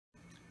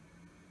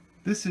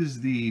This is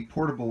the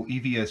portable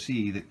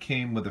EVSE that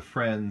came with a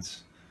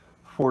friend's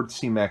Ford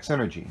C-Max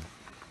Energy.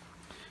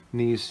 And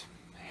these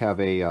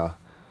have a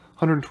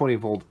 120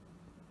 volt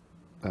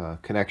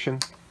connection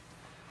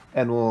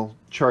and will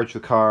charge the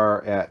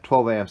car at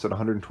 12 amps at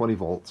 120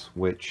 volts,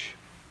 which,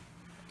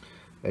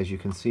 as you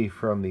can see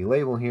from the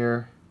label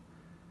here,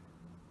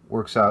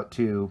 works out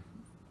to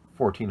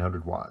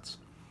 1400 watts.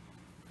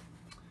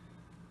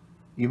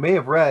 You may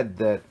have read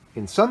that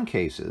in some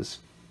cases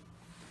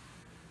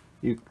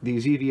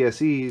these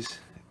EVSEs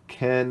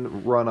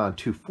can run on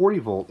 240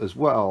 volt as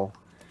well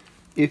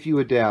if you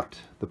adapt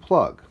the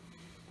plug.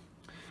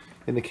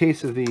 In the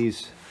case of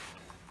these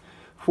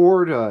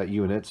Ford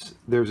units,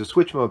 there's a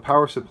switch mode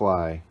power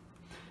supply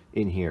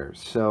in here,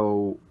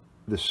 so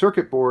the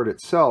circuit board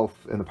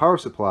itself and the power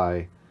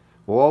supply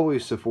will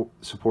always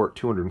support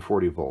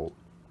 240 volt,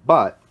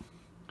 but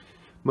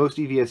most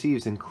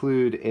EVSEs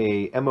include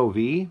a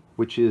MOV,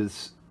 which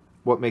is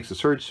what makes a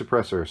surge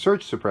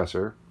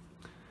suppressor,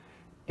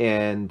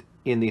 and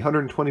in the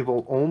 120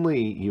 volt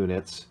only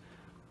units,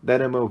 that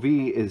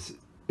MOV is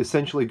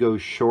essentially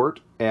goes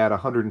short at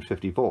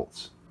 150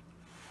 volts.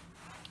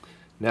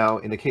 Now,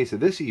 in the case of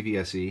this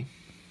EVSE,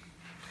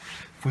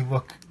 if we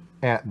look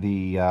at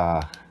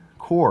the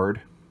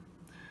cord,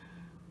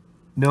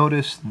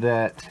 notice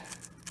that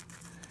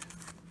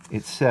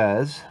it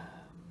says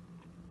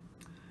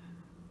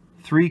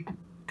 3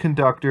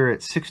 conductor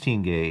at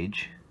 16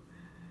 gauge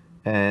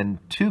and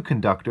 2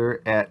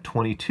 conductor at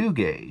 22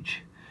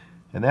 gauge.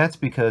 And that's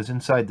because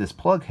inside this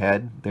plug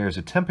head there's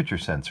a temperature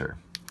sensor.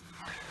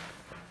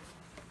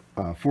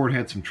 Ford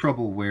had some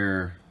trouble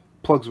where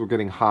plugs were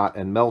getting hot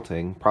and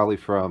melting, probably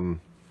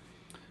from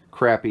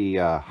crappy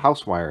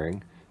house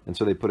wiring, and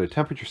so they put a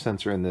temperature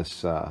sensor in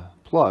this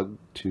plug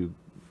to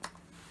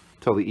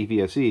tell the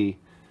EVSE,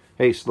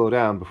 hey, slow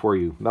down before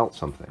you melt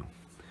something.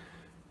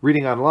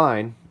 Reading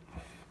online,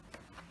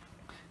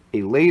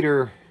 a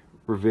later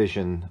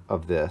revision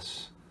of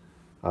this,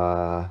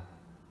 I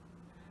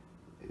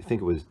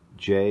think it was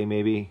J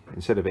maybe,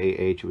 instead of AH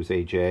it was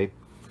AJ,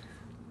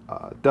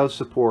 does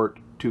support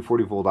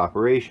 240 volt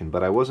operation,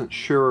 but I wasn't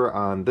sure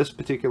on this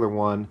particular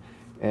one,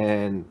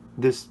 and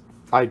this,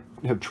 I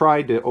have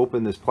tried to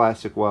open this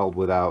plastic weld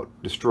without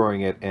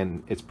destroying it,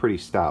 and it's pretty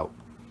stout.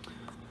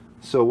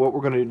 So what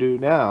we're going to do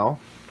now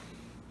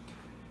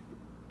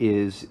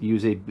is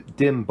use a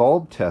dim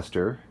bulb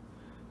tester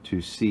to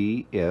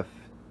see if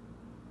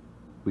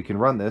we can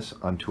run this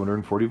on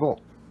 240 volt.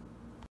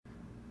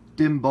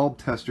 Dim bulb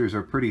testers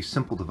are pretty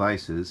simple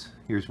devices.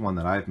 Here's one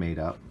that I've made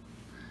up.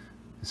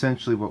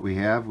 Essentially what we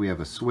have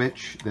a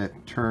switch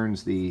that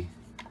turns the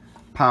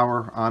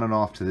power on and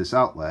off to this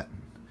outlet,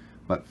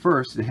 but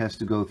first it has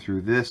to go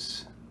through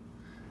this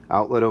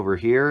outlet over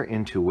here,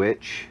 into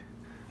which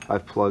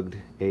I've plugged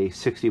a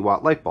 60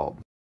 watt light bulb.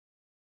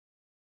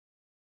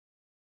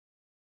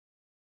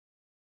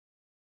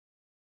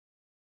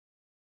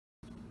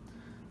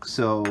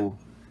 So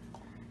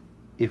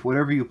if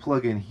whatever you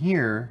plug in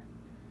here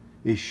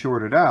is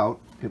shorted out,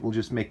 it will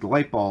just make the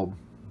light bulb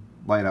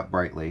light up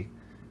brightly.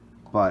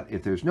 But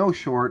if there's no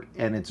short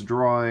and it's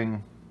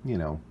drawing, you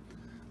know,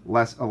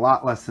 a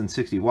lot less than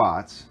 60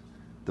 watts,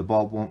 the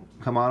bulb won't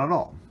come on at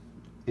all.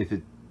 If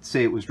it,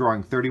 say it was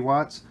drawing 30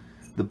 watts,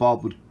 the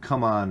bulb would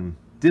come on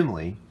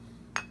dimly,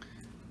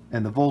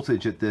 and the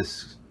voltage at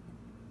this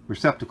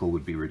receptacle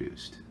would be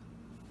reduced.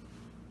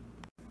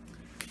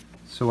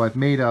 So I've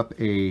made up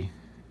a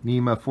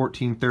NEMA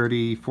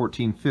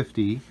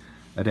 1430-1450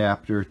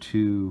 adapter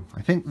to,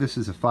 I think this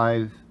is a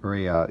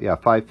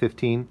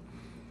 515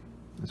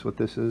 is what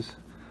this is.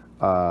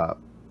 Now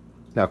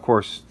of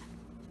course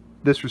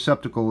this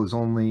receptacle is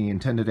only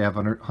intended to have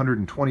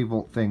 120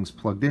 volt things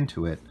plugged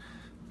into it,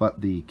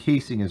 but the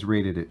casing is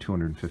rated at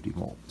 250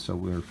 volt,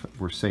 so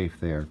we're safe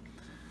there.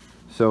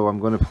 So I'm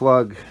going to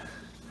plug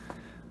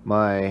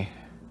my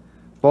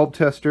bulb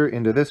tester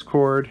into this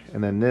cord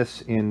and then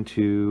this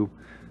into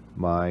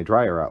my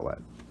dryer outlet.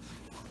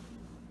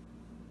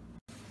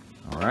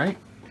 Alright,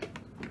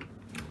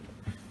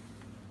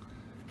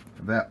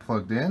 that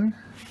plugged in.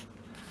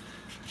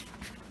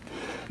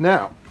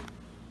 Now,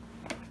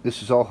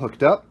 this is all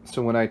hooked up,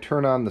 so when I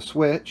turn on the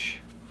switch,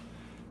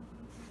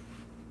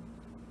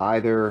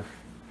 either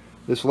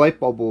this light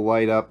bulb will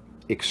light up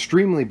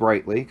extremely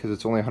brightly, because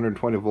it's only a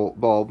 120 volt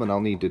bulb and I'll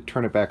need to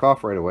turn it back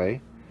off right away,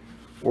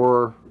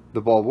 or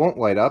the bulb won't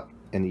light up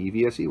and the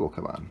EVSE will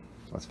come on.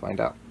 Let's find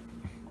out.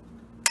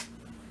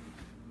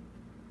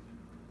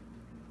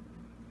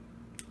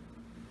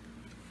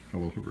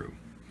 Hello, Haru.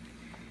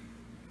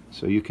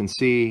 So you can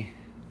see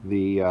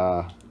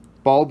the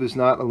bulb is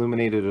not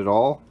illuminated at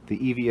all. The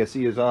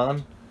EVSE is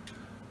on,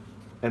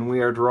 and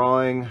we are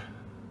drawing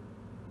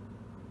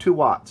 2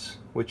 watts,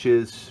 which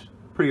is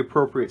pretty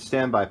appropriate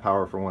standby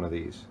power for one of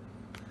these.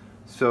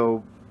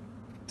 So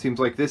it seems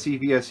like this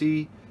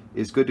EVSE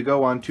is good to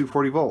go on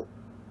 240 volt.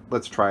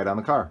 Let's try it on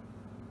the car.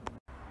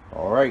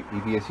 Alright,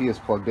 EVSE is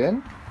plugged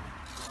in.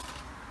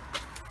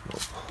 We'll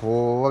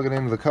plug it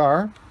into the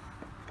car.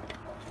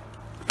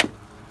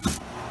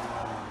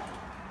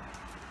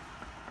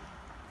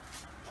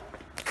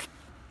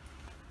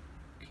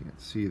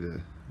 See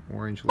the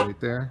orange light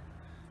there?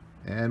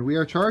 And we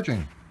are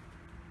charging.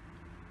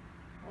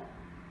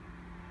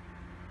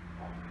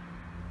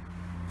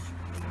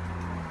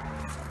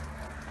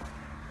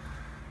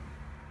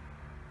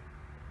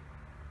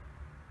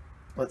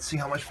 Let's see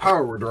how much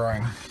power we're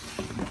drawing.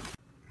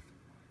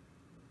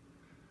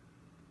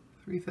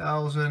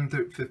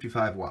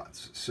 3,055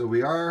 watts. So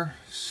we are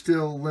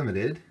still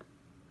limited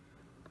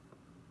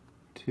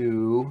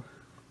to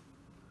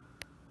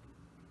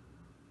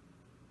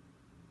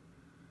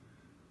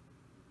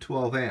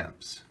 12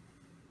 amps.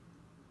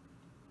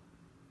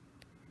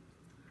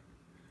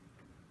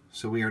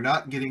 So we are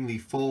not getting the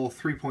full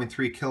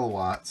 3.3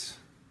 kilowatts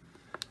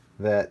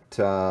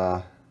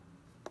that,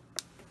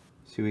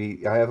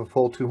 see, I have a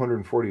full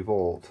 240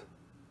 volt,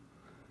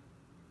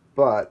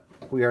 but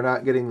we are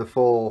not getting the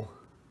full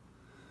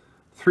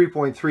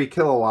 3.3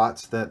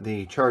 kilowatts that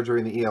the charger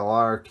in the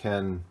ELR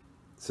can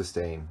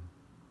sustain.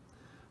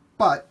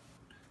 But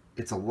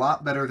it's a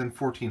lot better than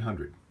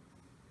 1400.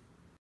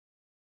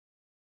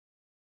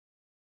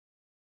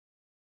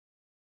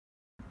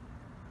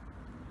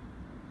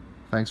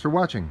 Thanks for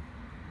watching.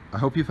 I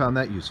hope you found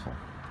that useful.